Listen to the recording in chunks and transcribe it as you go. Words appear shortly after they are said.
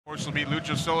Which will be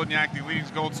Lucho Solonyak, the leading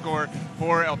goal scorer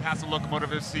for El Paso Locomotive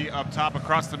FC up top,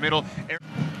 across the middle.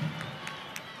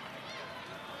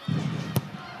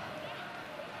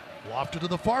 Wafted to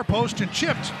the far post and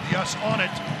chipped. Yes, on it.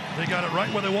 They got it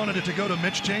right where they wanted it to go to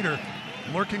Mitch Tater,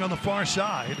 lurking on the far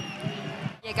side.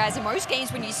 Yeah, guys, in most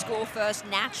games when you score first,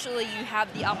 naturally you have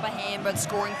the upper hand, but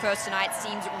scoring first tonight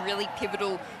seems really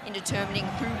pivotal in determining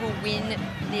who will win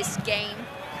this game.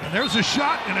 And there's a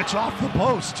shot, and it's off the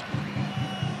post.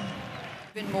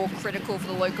 Been more critical for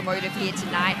the Locomotive here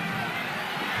tonight.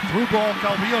 Through ball,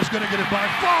 Calvillo's going to get it back.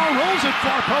 Far, rolls it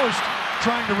far post.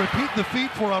 Trying to repeat the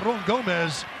feat for Aron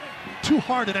Gomez. Too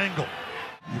hard an angle.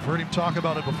 You've heard him talk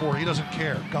about it before. He doesn't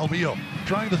care. Calvillo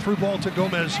trying the through ball to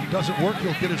Gomez. Doesn't work.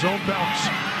 He'll get his own bounce.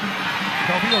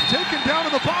 Calvillo taken down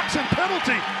in the box and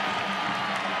penalty.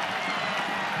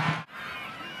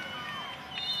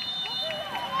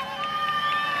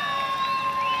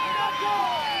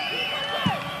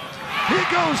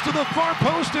 He goes to the far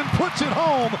post and puts it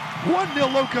home.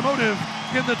 1-0 Locomotive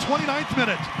in the 29th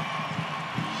minute.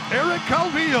 Eric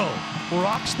Calvillo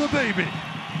rocks the baby.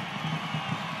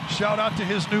 Shout out to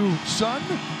his new son.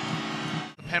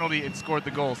 The penalty, it scored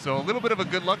the goal. So a little bit of a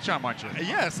good luck shot, Marcia.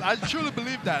 Yes, I truly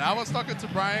believe that. I was talking to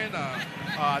Brian.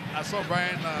 I saw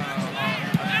Brian, I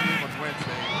believe on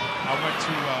Wednesday. I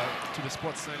went to the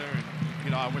Sports Center,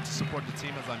 and I went to support the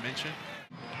team, as I mentioned.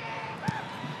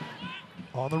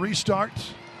 On the restart,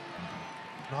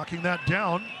 knocking that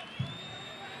down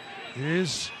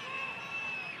is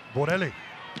Borelli.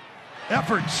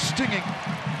 Effort stinging.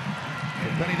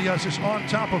 And Benny Diaz is on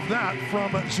top of that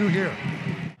from Zuhir.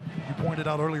 You pointed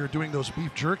out earlier doing those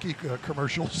beef jerky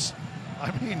commercials.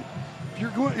 I mean,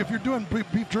 if you're doing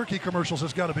beef jerky commercials,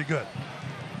 it's got to be good.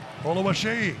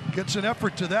 Oluwaseyi gets an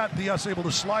effort to that. Diaz able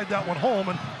to slide that one home,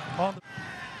 and on the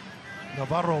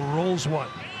Navarro rolls one.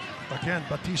 Again,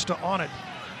 Batista on it,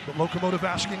 but Locomotive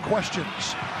asking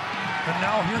questions. And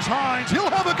now here's Hines. He'll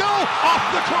have a go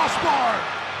off the crossbar.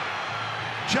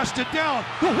 Chested down,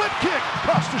 the whip kick,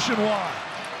 Kostashin wide.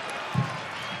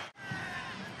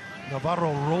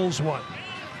 Navarro rolls one.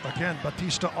 Again,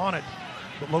 Batista on it,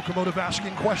 but Locomotive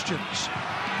asking questions.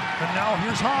 And now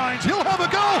here's Hines. He'll have a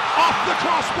go off the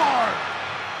crossbar.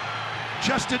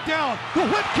 Chested down, the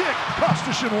whip kick,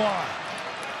 Kostashin wide.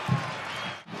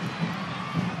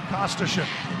 Kostashin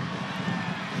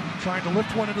trying to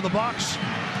lift one into the box.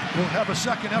 Will have a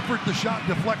second effort. The shot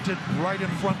deflected right in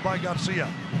front by Garcia.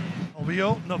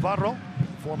 Calvillo, Navarro,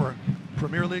 former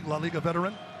Premier League, La Liga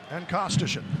veteran, and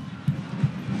Kostashin.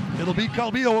 It'll be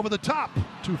Calvillo over the top.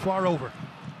 Too far over.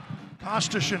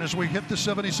 Kostashin as we hit the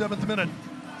 77th minute.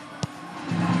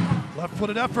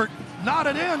 Left-footed effort,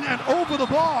 knotted in and over the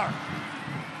bar.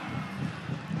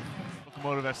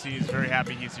 Locomotive FC is very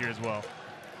happy he's here as well.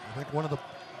 I think one of the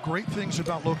great things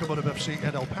about Locomotive FC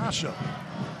and El Paso,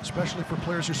 especially for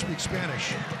players who speak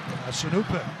Spanish,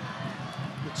 Sanupe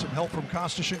get some help from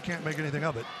Kostashin, can't make anything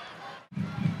of it.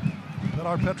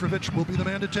 Petar Petrovic will be the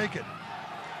man to take it.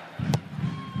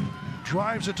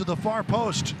 Drives it to the far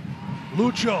post.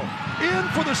 Lucho in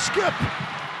for the skip.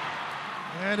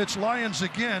 And it's Lyons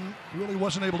again. Really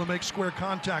wasn't able to make square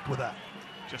contact with that.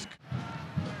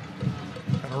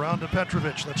 And around to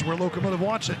Petrovic. That's where Locomotive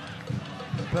wants it.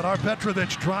 Petar Petrovic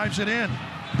drives it in.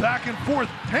 Back and forth.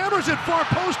 Hammers it far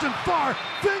post and far.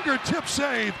 Fingertip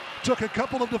save. Took a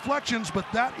couple of deflections, but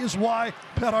that is why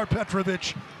Petar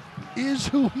Petrovic is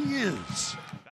who he is.